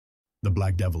The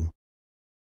black devil.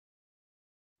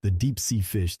 The deep-sea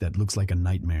fish that looks like a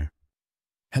nightmare.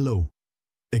 Hello,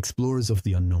 explorers of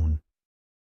the unknown.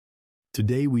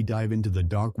 Today we dive into the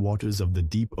dark waters of the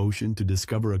deep ocean to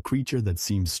discover a creature that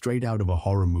seems straight out of a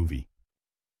horror movie.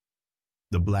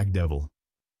 The black devil.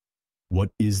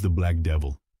 What is the black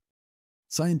devil?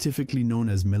 Scientifically known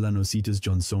as Melanocetus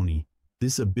johnsoni,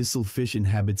 this abyssal fish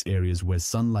inhabits areas where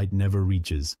sunlight never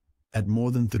reaches, at more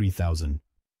than 3,000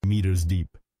 meters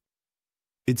deep.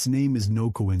 Its name is no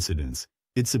coincidence.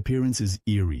 Its appearance is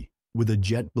eerie, with a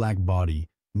jet-black body,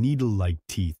 needle-like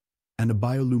teeth, and a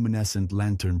bioluminescent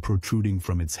lantern protruding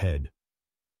from its head.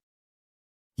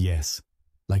 Yes,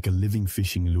 like a living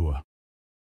fishing lure.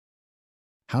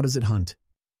 How does it hunt?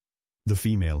 The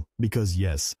female, because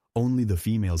yes, only the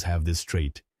females have this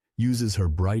trait, uses her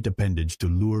bright appendage to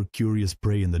lure curious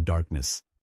prey in the darkness.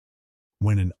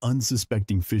 When an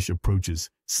unsuspecting fish approaches,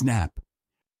 snap!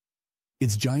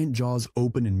 Its giant jaws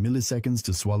open in milliseconds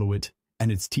to swallow it,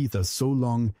 and its teeth are so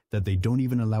long that they don't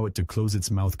even allow it to close its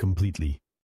mouth completely.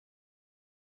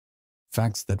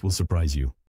 Facts that will surprise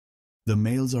you. The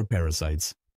males are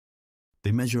parasites.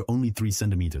 They measure only 3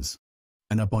 centimeters,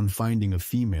 and upon finding a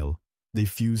female, they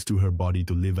fuse to her body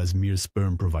to live as mere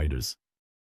sperm providers.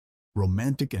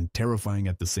 Romantic and terrifying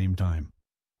at the same time.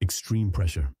 Extreme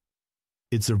pressure.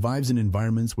 It survives in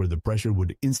environments where the pressure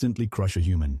would instantly crush a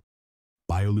human.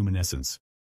 Bioluminescence.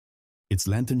 Its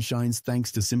lantern shines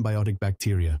thanks to symbiotic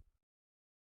bacteria.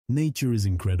 Nature is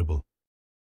incredible.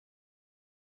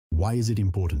 Why is it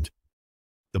important?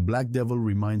 The black devil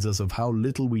reminds us of how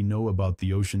little we know about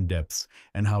the ocean depths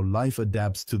and how life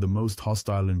adapts to the most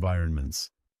hostile environments.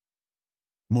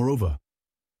 Moreover,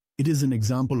 it is an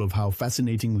example of how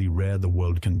fascinatingly rare the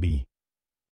world can be.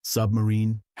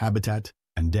 Submarine, habitat,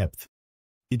 and depth.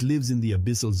 It lives in the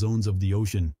abyssal zones of the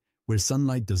ocean, where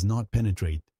sunlight does not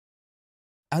penetrate.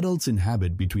 Adults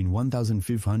inhabit between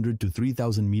 1,500 to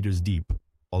 3,000 meters deep,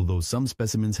 although some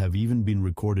specimens have even been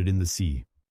recorded in the sea,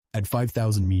 at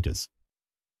 5,000 meters.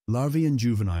 Larvae and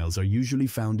juveniles are usually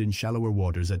found in shallower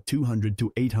waters at 200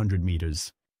 to 800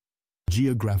 meters.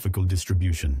 Geographical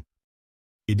distribution.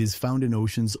 It is found in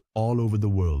oceans all over the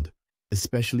world,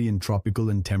 especially in tropical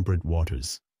and temperate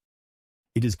waters.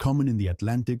 It is common in the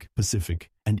Atlantic, Pacific,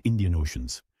 and Indian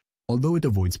Oceans. Although it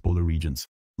avoids polar regions,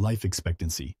 life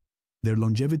expectancy. Their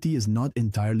longevity is not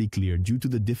entirely clear due to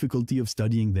the difficulty of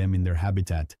studying them in their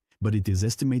habitat, but it is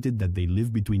estimated that they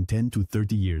live between 10 to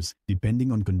 30 years,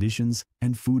 depending on conditions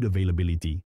and food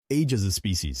availability. Age as a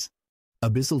species.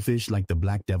 Abyssal fish like the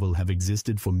black devil have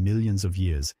existed for millions of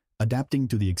years, adapting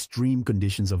to the extreme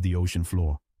conditions of the ocean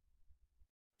floor.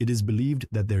 It is believed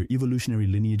that their evolutionary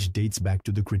lineage dates back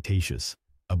to the Cretaceous,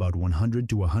 about 100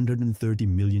 to 130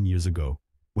 million years ago,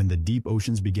 when the deep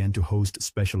oceans began to host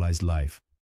specialized life.